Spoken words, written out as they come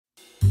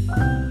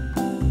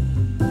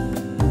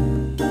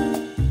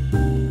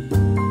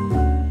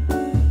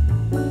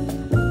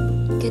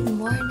Good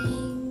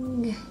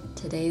morning!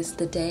 Today's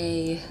the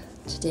day.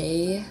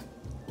 Today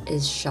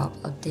is shop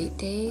update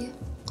day.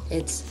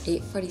 It's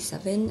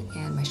 8:47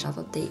 and my shop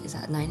update is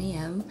at 9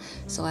 a.m.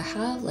 So I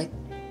have like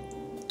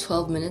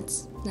 12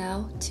 minutes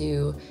now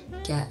to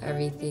get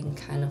everything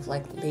kind of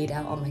like laid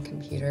out on my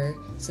computer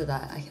so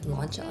that I can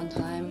launch it on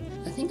time.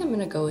 I think I'm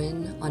gonna go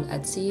in on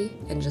Etsy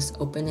and just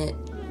open it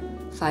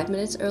 5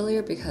 minutes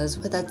earlier because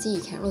with Etsy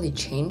you can't really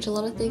change a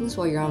lot of things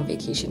while you're on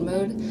vacation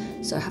mode.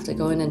 So I have to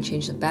go in and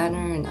change the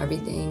banner and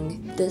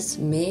everything. This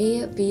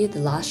may be the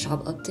last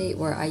shop update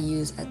where I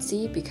use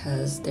Etsy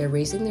because they're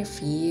raising their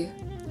fee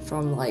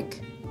from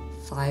like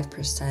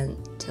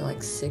 5% to like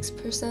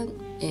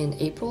 6% in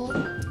April.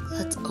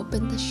 Let's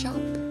open the shop.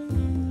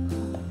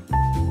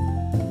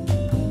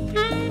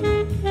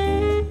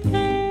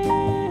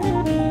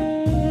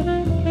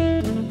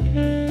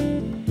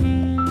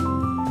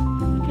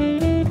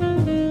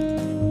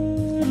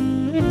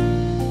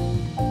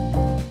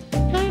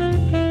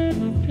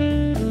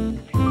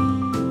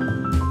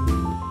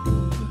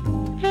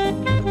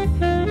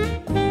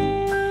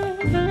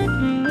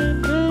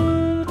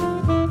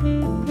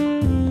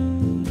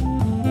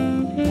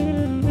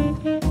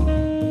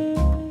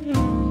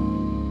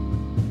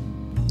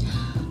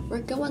 We're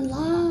going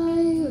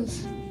live!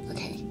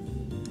 Okay,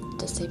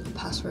 disable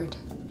password.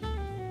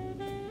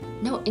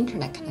 No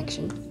internet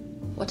connection.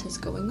 What is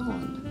going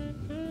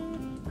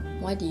on?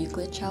 Why do you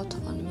glitch out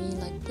on me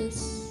like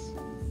this?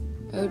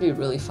 It would be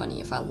really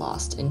funny if I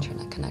lost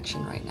internet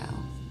connection right now.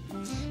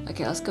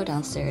 Okay, let's go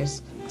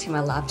downstairs to my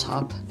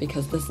laptop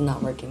because this is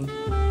not working.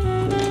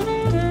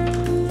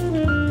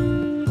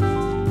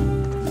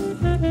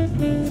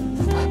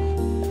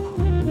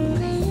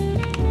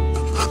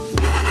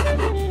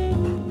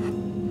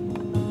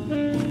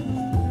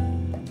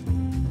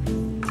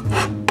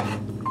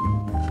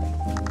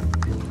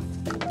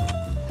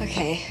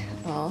 Okay,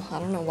 well, I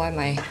don't know why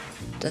my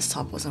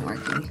desktop wasn't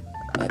working,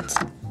 but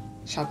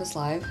shop is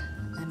live.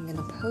 I'm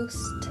gonna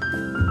post.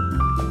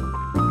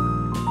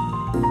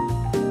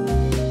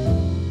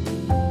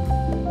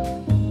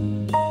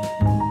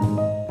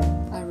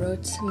 I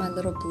wrote my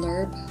little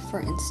blurb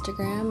for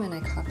Instagram and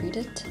I copied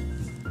it.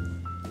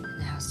 And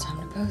now it's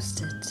time to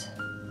post it.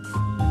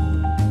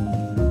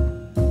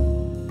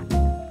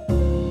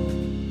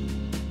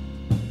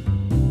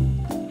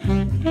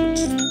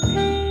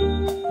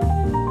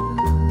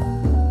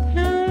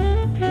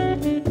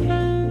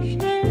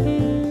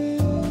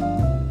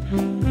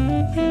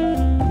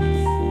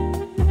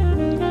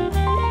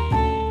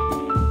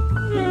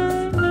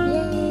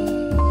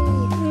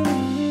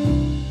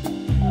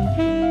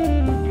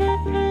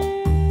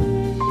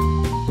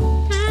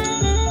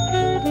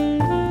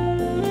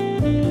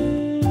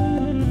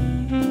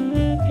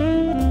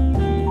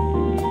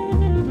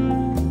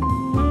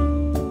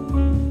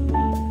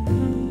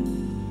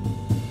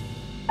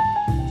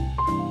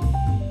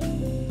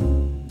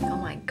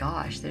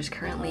 There's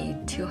currently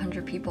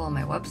 200 people on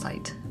my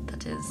website.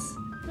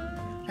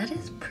 That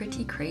is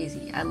pretty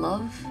crazy. I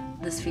love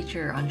this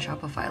feature on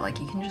Shopify. Like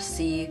you can just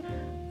see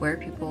where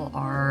people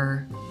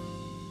are.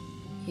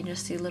 You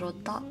just see little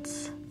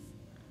dots.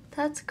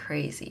 That's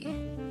crazy.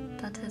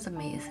 That is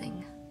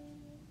amazing.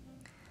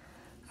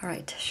 All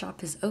right,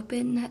 shop is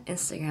open.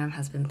 Instagram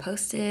has been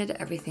posted.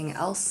 Everything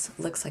else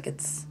looks like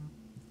it's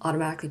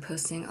automatically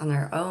posting on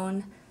their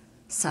own.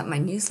 Set my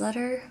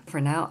newsletter.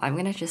 For now, I'm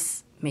gonna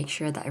just make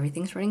sure that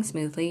everything's running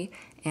smoothly,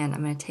 and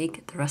I'm gonna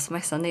take the rest of my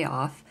Sunday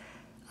off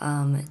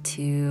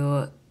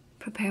to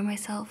prepare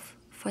myself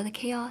for the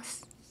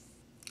chaos.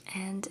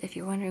 And if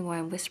you're wondering why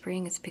I'm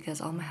whispering, it's because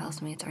all my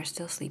housemates are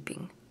still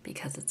sleeping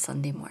because it's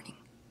Sunday morning.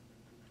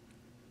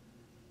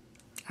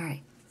 All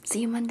right,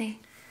 see you Monday.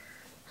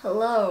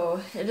 Hello,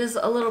 it is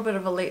a little bit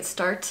of a late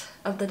start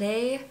of the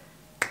day.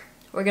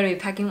 We're gonna be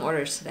packing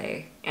orders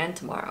today and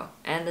tomorrow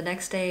and the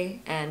next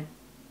day and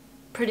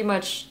pretty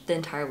much the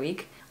entire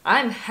week.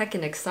 I'm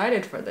heckin'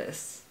 excited for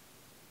this.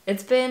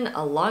 It's been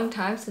a long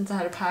time since I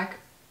had to pack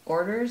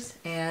orders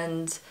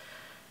and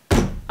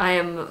I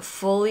am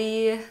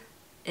fully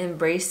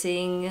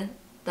embracing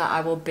that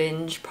I will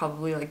binge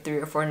probably like 3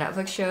 or 4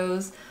 Netflix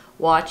shows,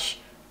 watch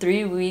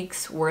 3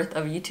 weeks worth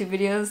of YouTube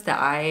videos that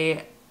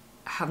I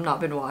have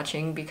not been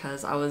watching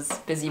because I was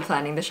busy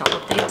planning the shop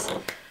updates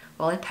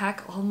while I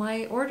pack all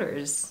my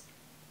orders.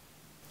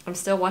 I'm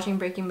still watching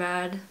Breaking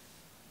Bad,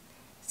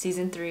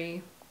 season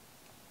 3.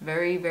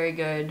 Very, very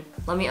good.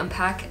 Let me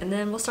unpack and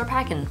then we'll start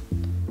packing.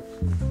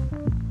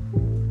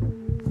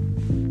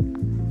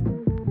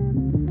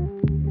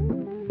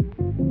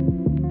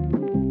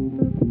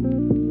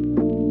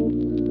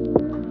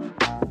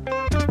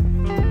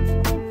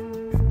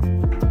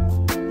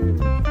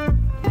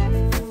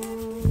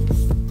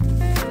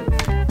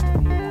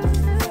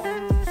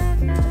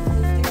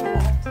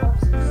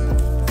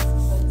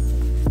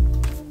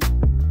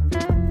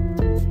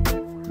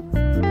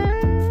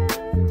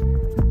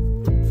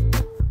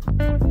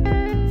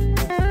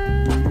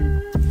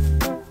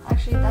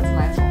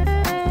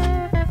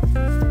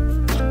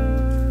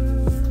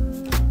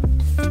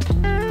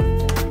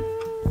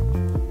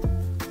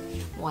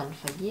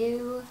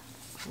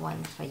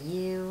 One for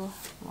you,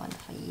 one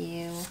for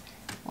you,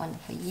 one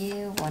for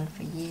you, one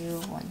for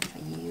you, one for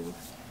you,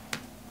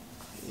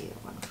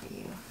 one for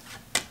you.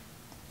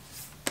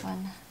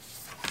 One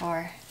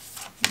for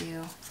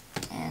you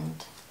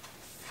and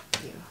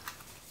you.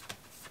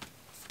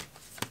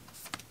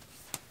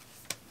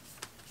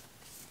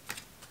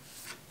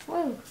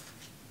 Whoa.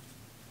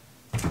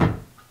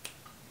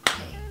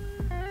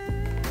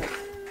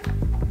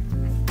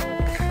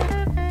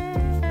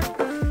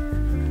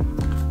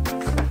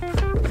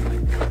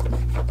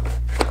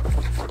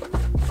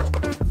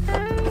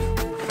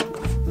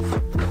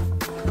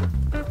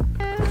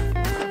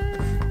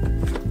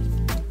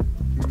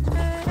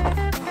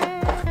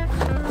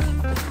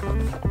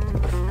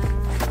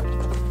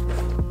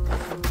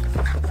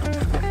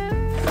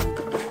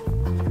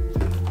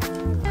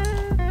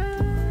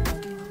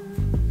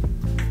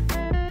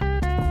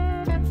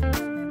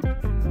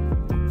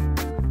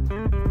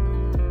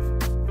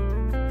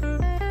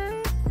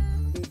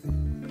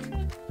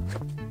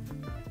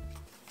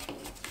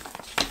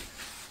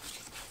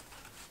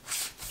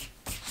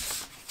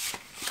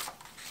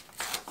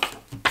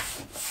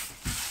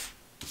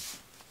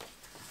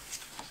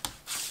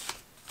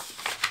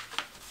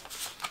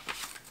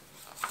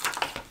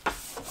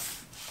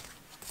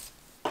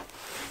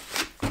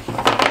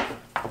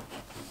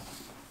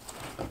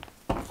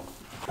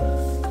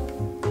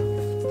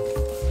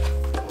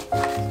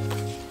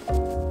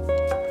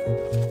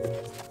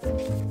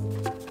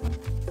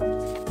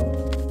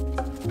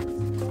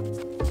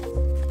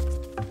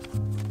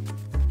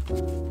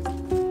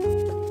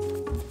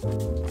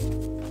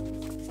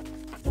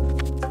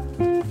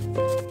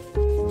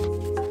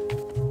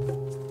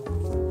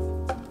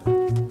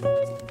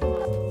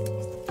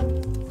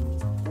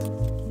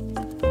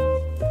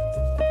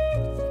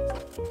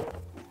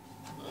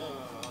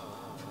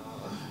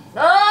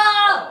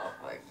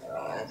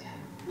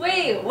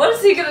 Wait, what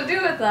is he gonna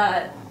do with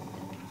that?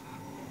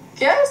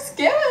 Guess.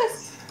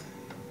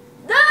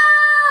 No!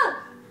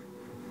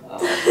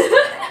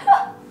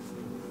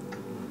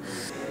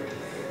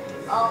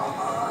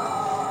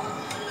 Oh.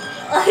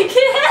 I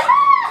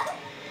can't.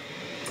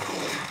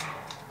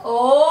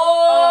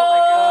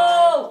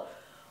 Oh!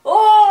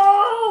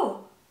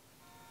 Oh!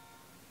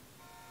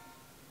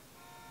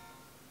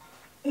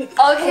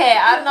 Okay,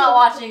 I'm not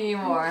watching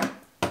anymore.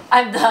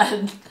 I'm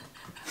done.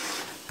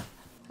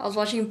 I was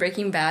watching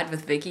Breaking Bad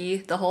with Vicky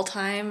the whole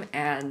time,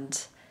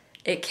 and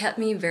it kept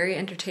me very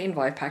entertained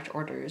while I packed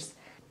orders.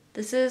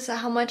 This is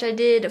how much I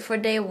did for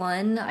day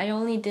 1. I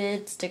only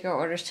did sticker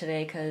orders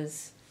today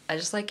because I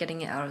just like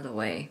getting it out of the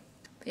way.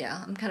 But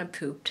yeah, I'm kind of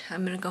pooped.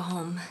 I'm gonna go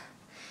home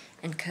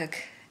and cook.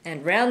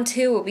 And round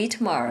 2 will be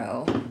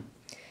tomorrow.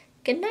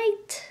 Good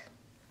night.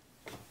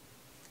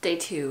 Day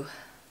 2.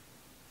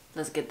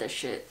 Let's get this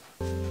shit.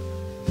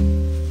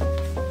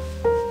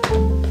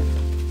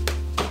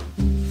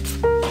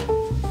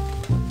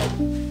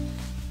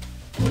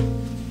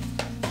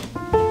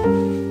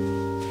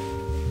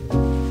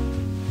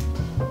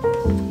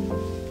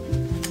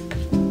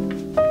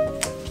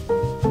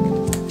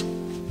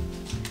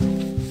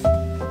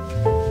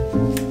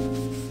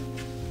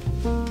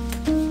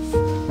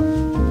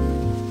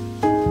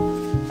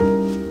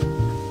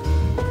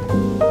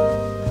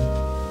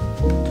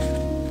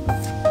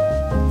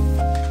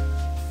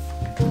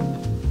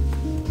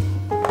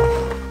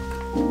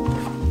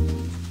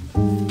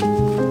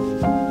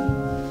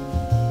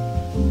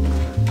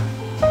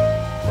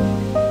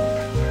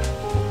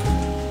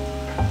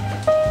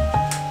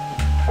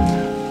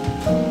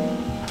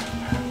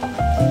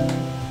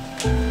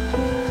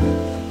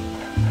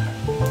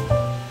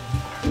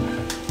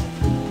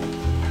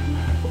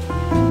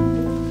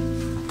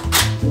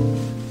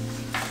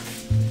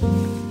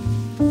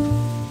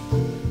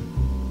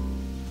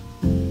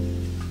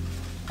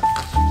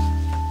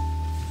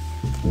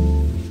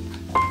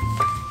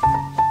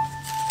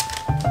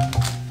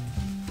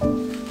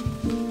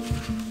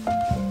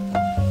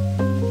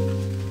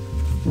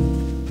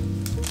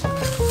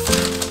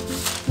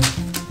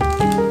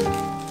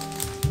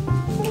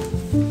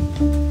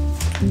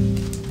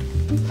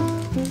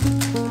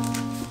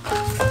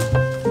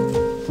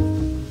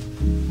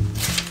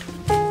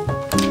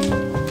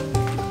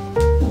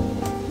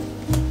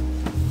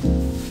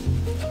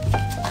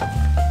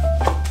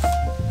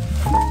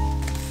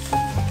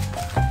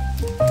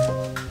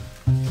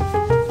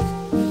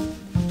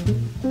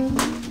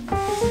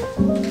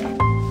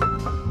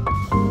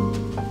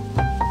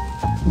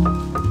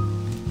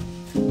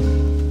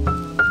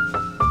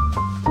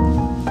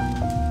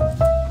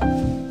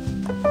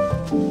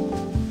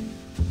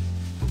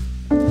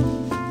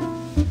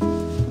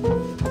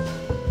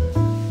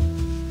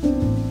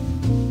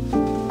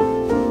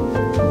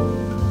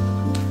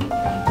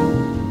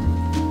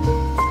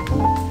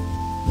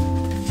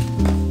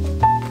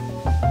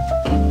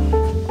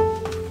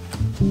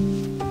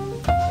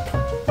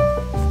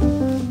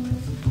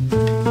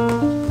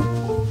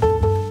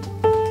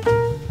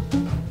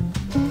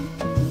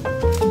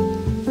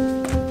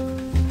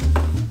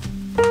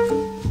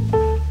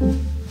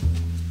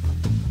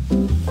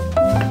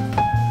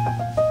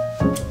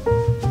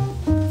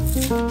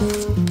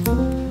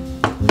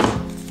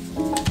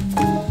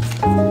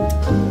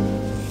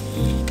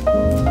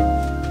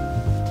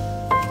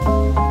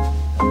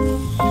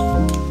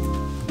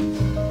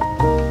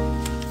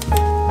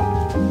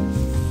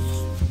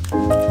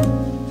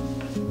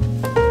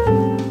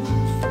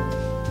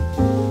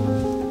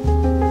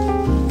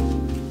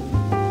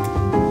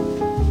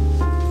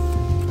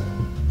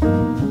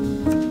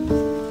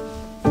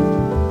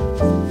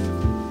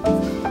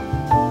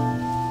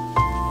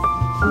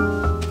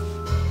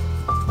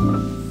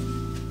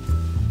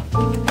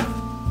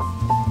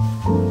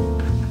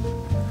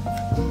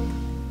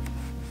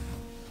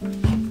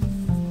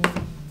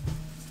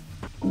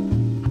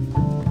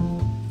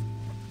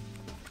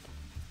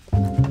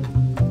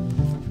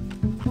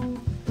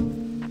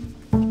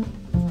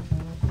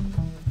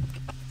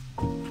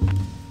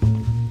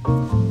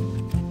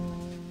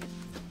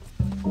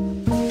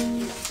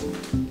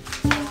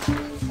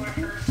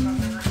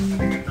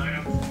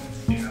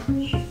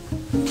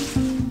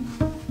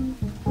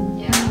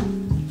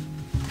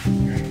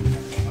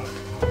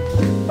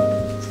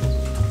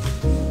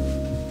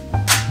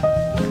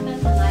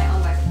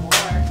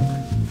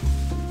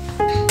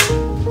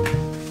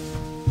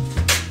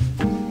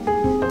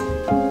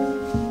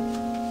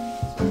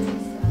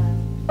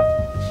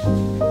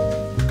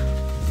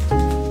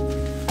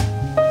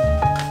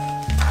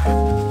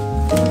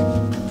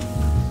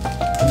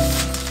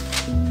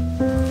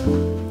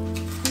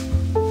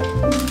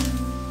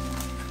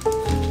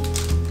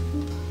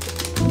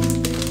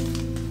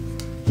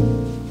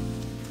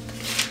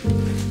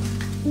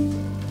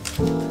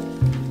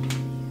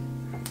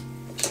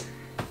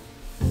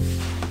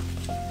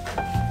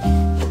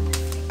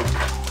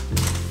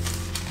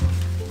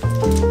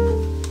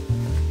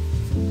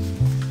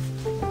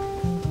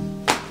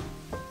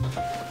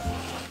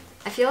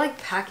 feel like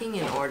packing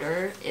in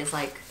order is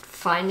like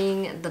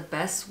finding the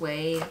best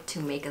way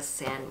to make a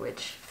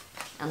sandwich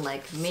and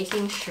like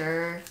making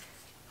sure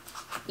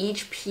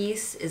each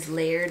piece is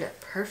layered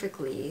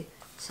perfectly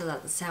so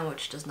that the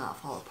sandwich does not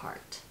fall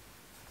apart.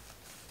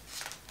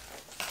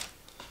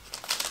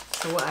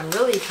 So what I'm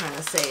really trying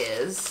to say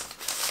is,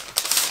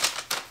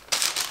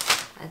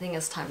 I think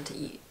it's time to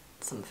eat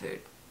some food.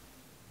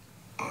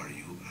 Are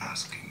you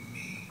asking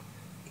me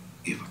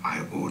if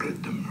I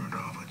ordered the murder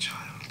of a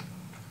child?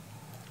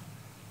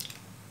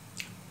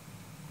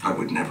 I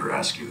would never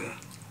ask you that.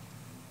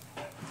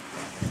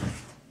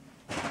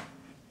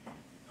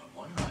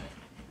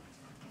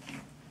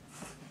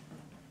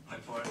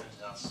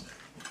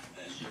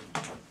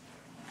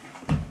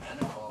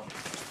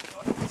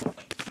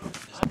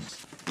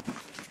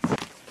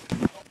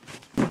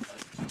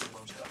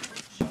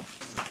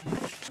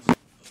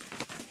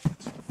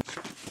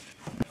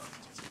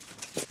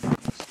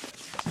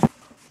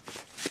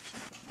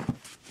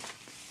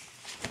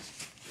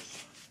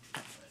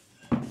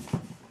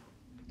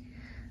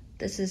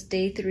 This is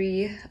day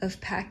 3 of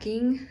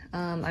packing.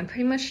 I'm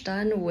pretty much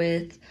done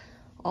with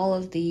all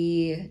of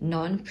the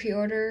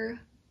non-pre-order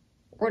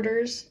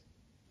orders.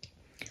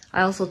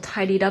 I also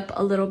tidied up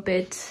a little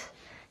bit,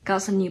 got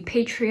some new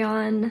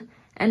Patreon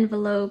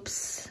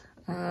envelopes,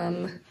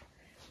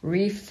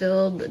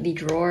 refilled the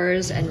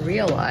drawers and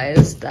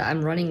realized that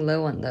I'm running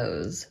low on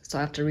those. So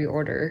I have to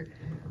reorder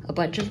a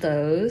bunch of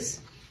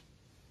those.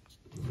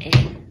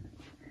 And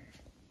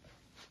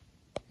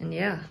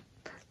yeah.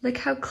 Look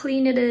how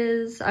clean it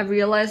is. I've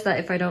realized that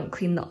if I don't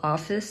clean the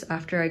office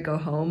after I go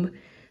home,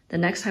 the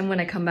next time when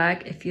I come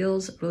back, it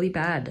feels really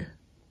bad.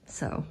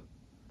 So.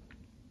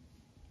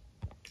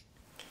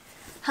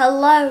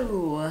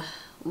 Hello,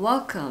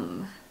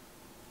 welcome.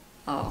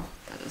 Oh,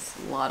 that is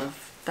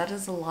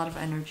a lot of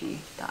energy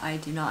that I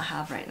do not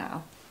have right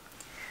now.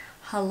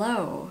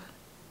 Hello.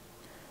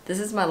 This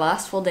is my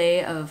last full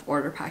day of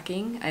order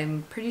packing.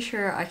 I'm pretty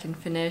sure I can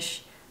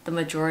finish the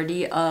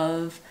majority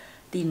of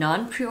the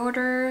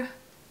non-pre-order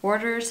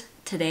orders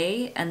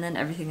today, and then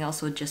everything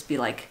else would just be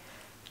like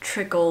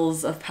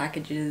trickles of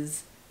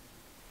packages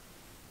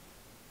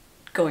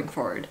going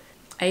forward.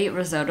 I ate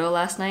risotto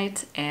last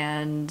night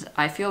and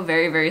I feel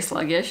very, very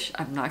sluggish.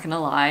 I'm not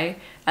gonna lie.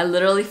 I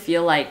literally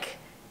feel like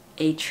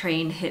a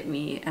train hit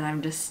me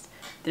and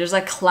there's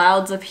like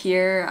clouds up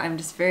here. I'm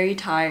just very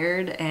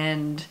tired,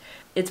 and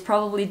it's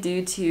probably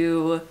due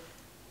to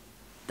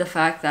the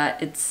fact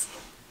that it's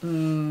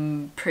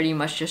pretty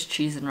much just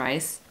cheese and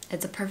rice.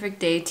 It's a perfect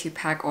day to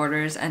pack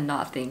orders and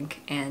not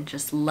think and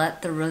just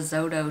let the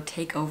risotto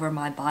take over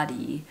my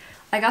body.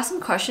 I got some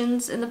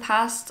questions in the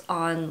past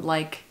on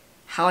like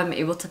how I'm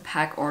able to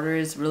pack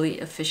orders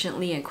really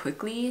efficiently and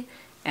quickly,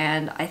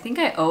 and I think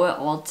I owe it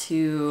all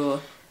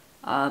to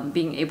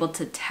being able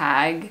to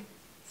tag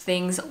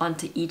things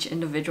onto each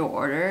individual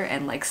order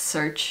and like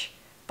search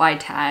by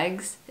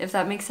tags, if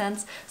that makes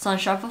sense. So on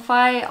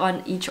Shopify,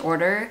 on each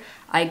order,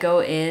 I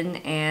go in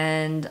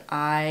and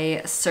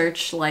I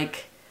search,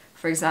 like,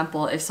 for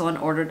example, if someone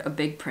ordered a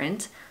big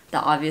print,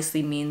 that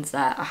obviously means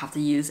that I have to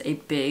use a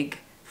big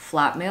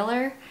flat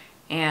mailer.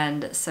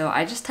 And so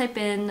I just type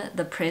in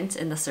the print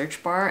in the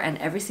search bar, and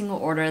every single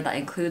order that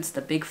includes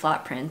the big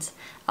flat print,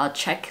 I'll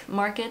check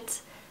mark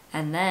it,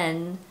 and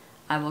then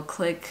I will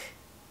click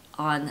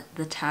on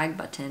the tag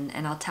button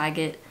and I'll tag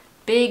it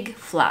big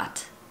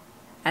flat.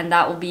 And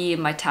that will be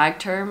my tag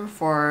term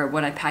for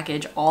when I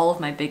package all of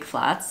my big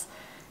flats.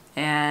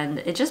 And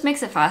it just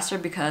makes it faster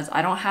because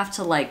I don't have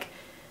to like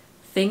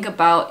think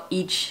about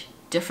each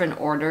different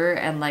order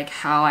and like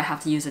how I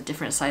have to use a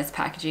different size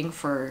packaging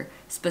for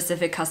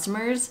specific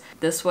customers.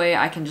 This way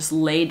I can just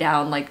lay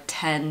down like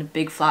 10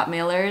 big flat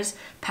mailers,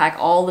 pack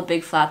all the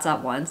big flats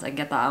at once and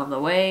get that out of the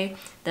way.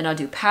 Then I'll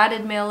do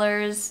padded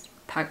mailers,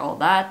 pack all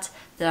that.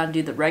 Then I'll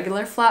do the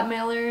regular flat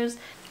mailers.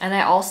 And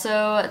I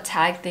also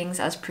tag things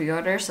as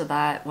pre-order so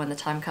that when the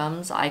time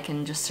comes, I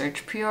can just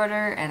search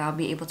pre-order and I'll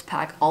be able to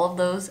pack all of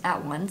those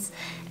at once.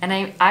 And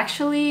I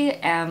actually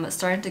am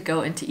starting to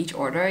go into each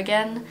order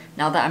again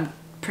now that I'm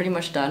pretty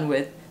much done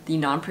with the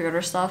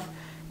non-pre-order stuff.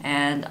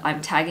 And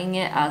I'm tagging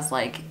it as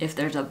like if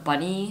there's a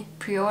bunny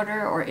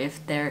pre-order or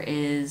if there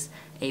is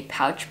a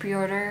pouch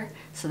pre-order,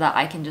 so that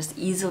I can just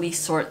easily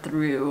sort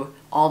through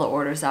all the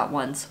orders at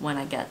once when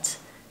I get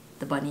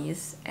the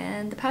bunnies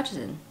and the pouches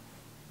in.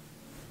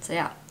 So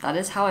yeah, that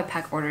is how I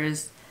pack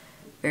orders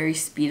very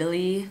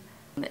speedily.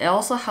 It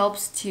also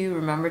helps to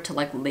remember to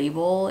like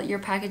label your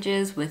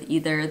packages with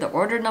either the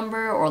order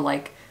number or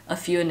like a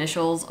few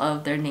initials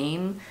of their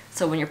name.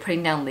 So when you're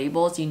putting down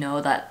labels, you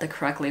know that the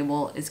correct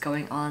label is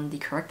going on the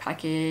correct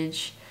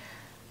package.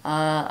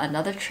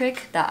 Another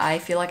trick that I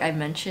feel like I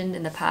mentioned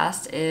in the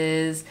past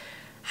is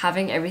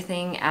having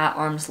everything at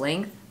arm's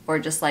length, or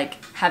just like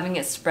having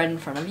it spread in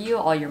front of you,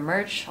 all your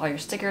merch, all your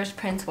stickers,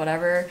 prints,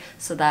 whatever,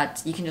 so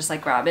that you can just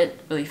like grab it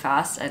really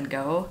fast and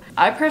go.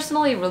 I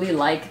personally really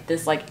like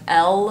this like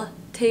L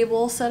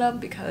table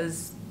setup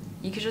because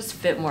you could just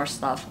fit more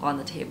stuff on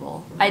the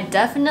table. I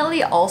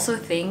definitely also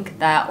think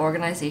that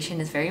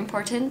organization is very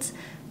important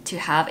to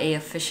have a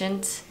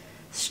efficient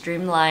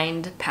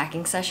streamlined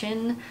packing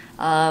session.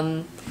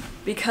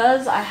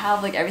 Because I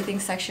have like everything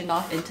sectioned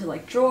off into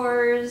like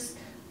drawers,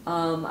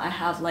 I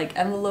have like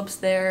envelopes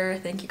there,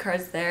 thank you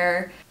cards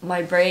there.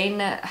 My brain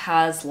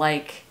has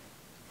like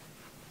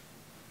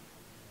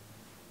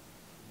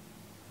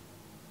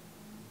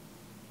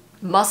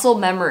muscle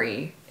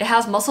memory. It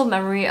has muscle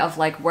memory of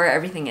like where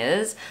everything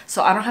is,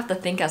 so I don't have to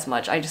think as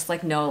much. I just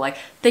like know like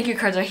thank you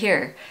cards are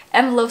here,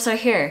 envelopes are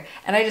here,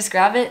 and I just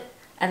grab it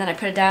and then I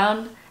put it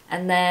down,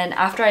 and then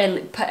after I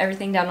put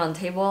everything down on the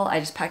table, I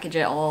just package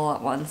it all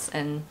at once.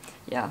 And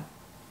yeah,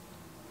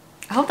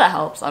 I hope that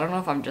helps. I don't know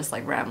if I'm just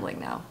like rambling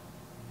now.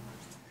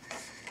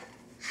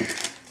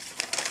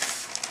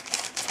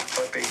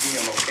 But baby,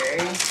 I'm okay.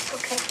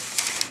 Okay.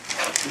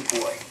 Good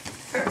boy.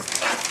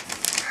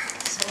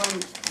 So,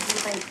 you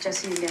thank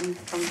Jesse again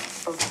from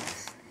both of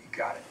us. You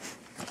got it.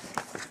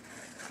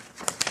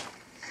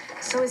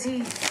 So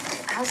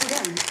how's he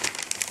doing?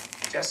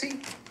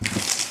 Jesse?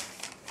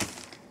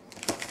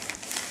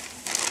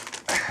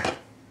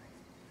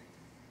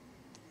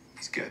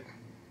 He's good.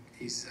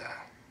 He's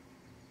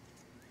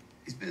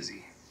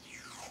busy.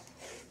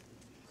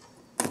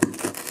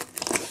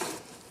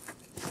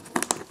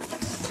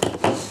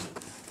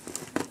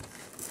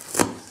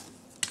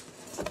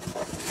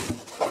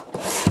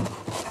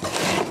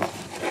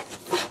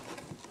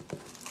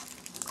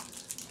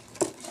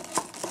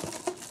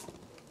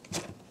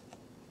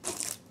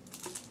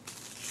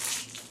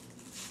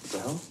 What the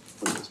hell?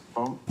 What is this?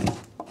 Bump,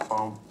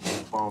 bump,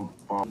 bump,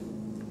 bump.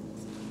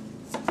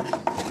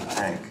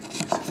 Hank,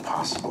 is it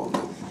possible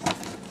that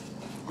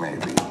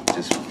maybe,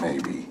 just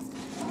maybe,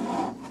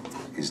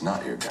 he's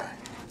not your guy?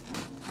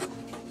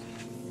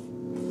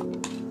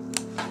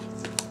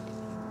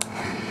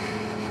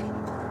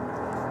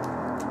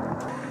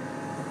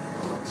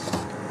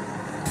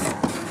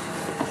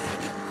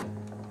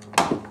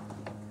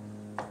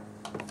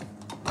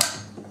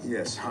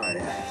 Yes, hi.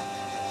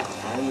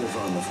 I live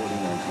on the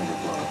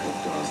 4900 block of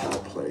Dawson's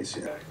Place.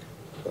 Yeah.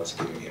 That's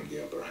giving him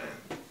the upper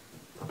hand.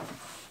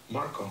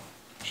 Marco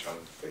shot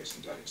in the face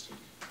and died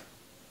instantly.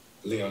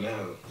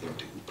 Lionel, him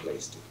who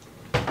placed it.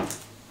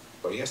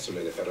 But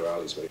yesterday the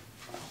federales were.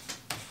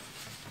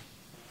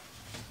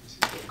 This is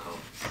their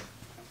comments.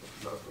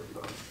 Not very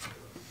long.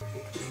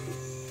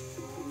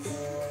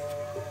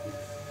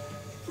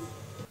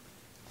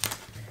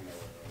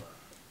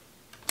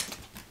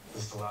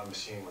 This is the loud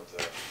machine with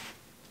the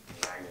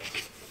magnet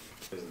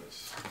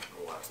business.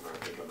 My wife and I are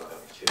thinking about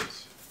having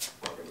kids.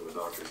 Walk into a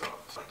doctor's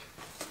office.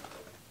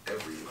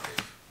 Every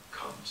life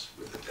comes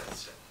with a death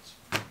sentence.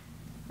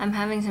 I'm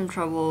having some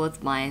trouble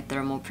with my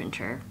thermal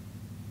printer,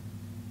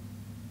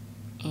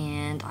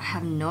 and I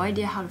have no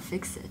idea how to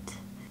fix it.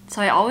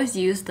 So I always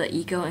use the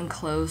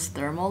eco-enclosed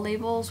thermal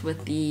labels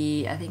with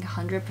the, I think,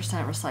 100%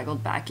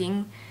 recycled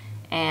backing,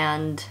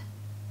 and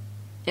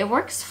it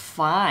works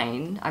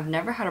fine. I've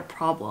never had a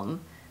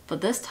problem,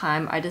 but this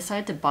time I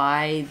decided to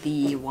buy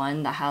the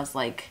one that has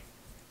like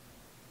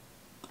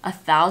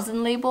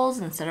 1,000 labels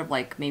instead of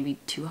like maybe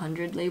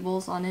 200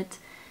 labels on it.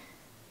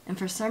 And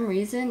for some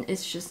reason,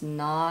 it's just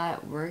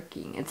not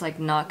working. It's like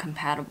not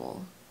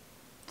compatible.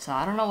 So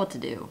I don't know what to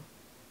do.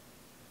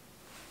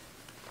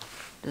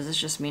 Does this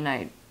just mean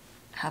I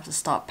have to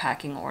stop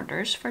packing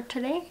orders for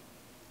today?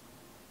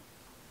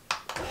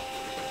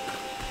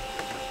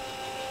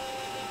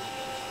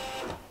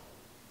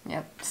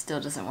 Yep,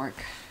 still doesn't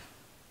work.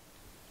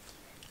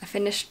 I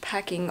finished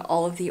packing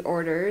all of the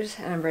orders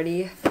and I'm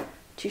ready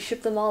to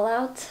ship them all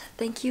out.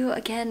 Thank you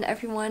again,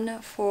 everyone,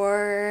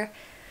 for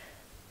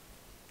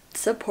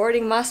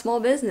supporting my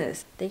small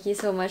business. Thank you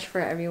so much for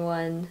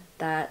everyone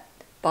that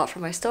bought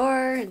from my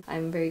store.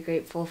 I'm very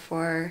grateful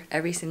for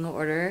every single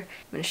order.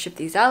 I'm gonna ship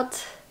these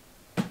out,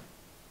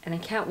 and I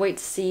can't wait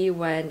to see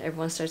when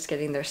everyone starts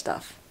getting their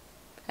stuff.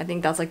 I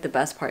think that's like the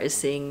best part, is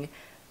seeing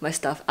my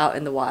stuff out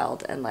in the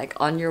wild and like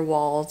on your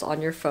walls,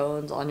 on your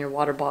phones, on your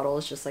water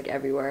bottles, just like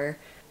everywhere.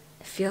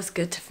 It feels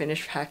good to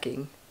finish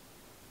packing.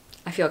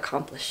 I feel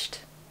accomplished.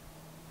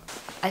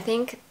 I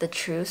think the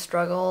true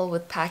struggle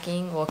with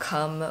packing will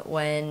come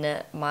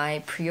when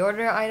my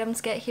pre-order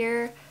items get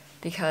here,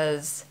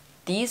 because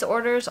these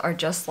orders are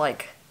just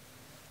like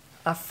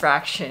a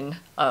fraction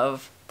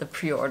of the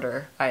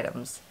pre-order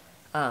items.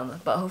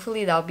 But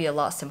hopefully that'll be a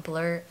lot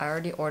simpler. I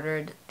already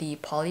ordered the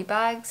poly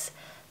bags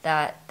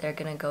that they're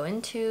gonna go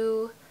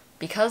into.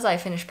 Because I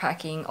finished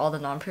packing all the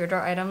non-pre-order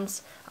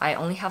items, I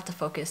only have to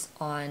focus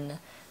on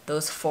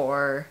those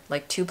 4,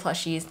 like 2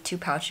 plushies, 2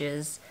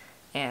 pouches,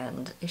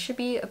 and it should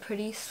be a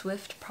pretty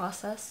swift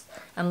process.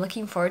 I'm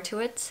looking forward to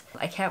it.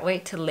 I can't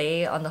wait to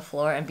lay on the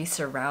floor and be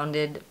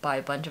surrounded by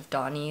a bunch of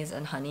Donnies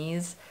and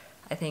Honeys.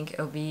 I think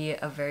it'll be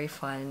a very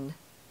fun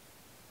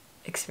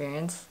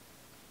experience.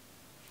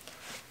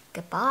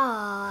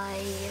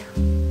 Goodbye!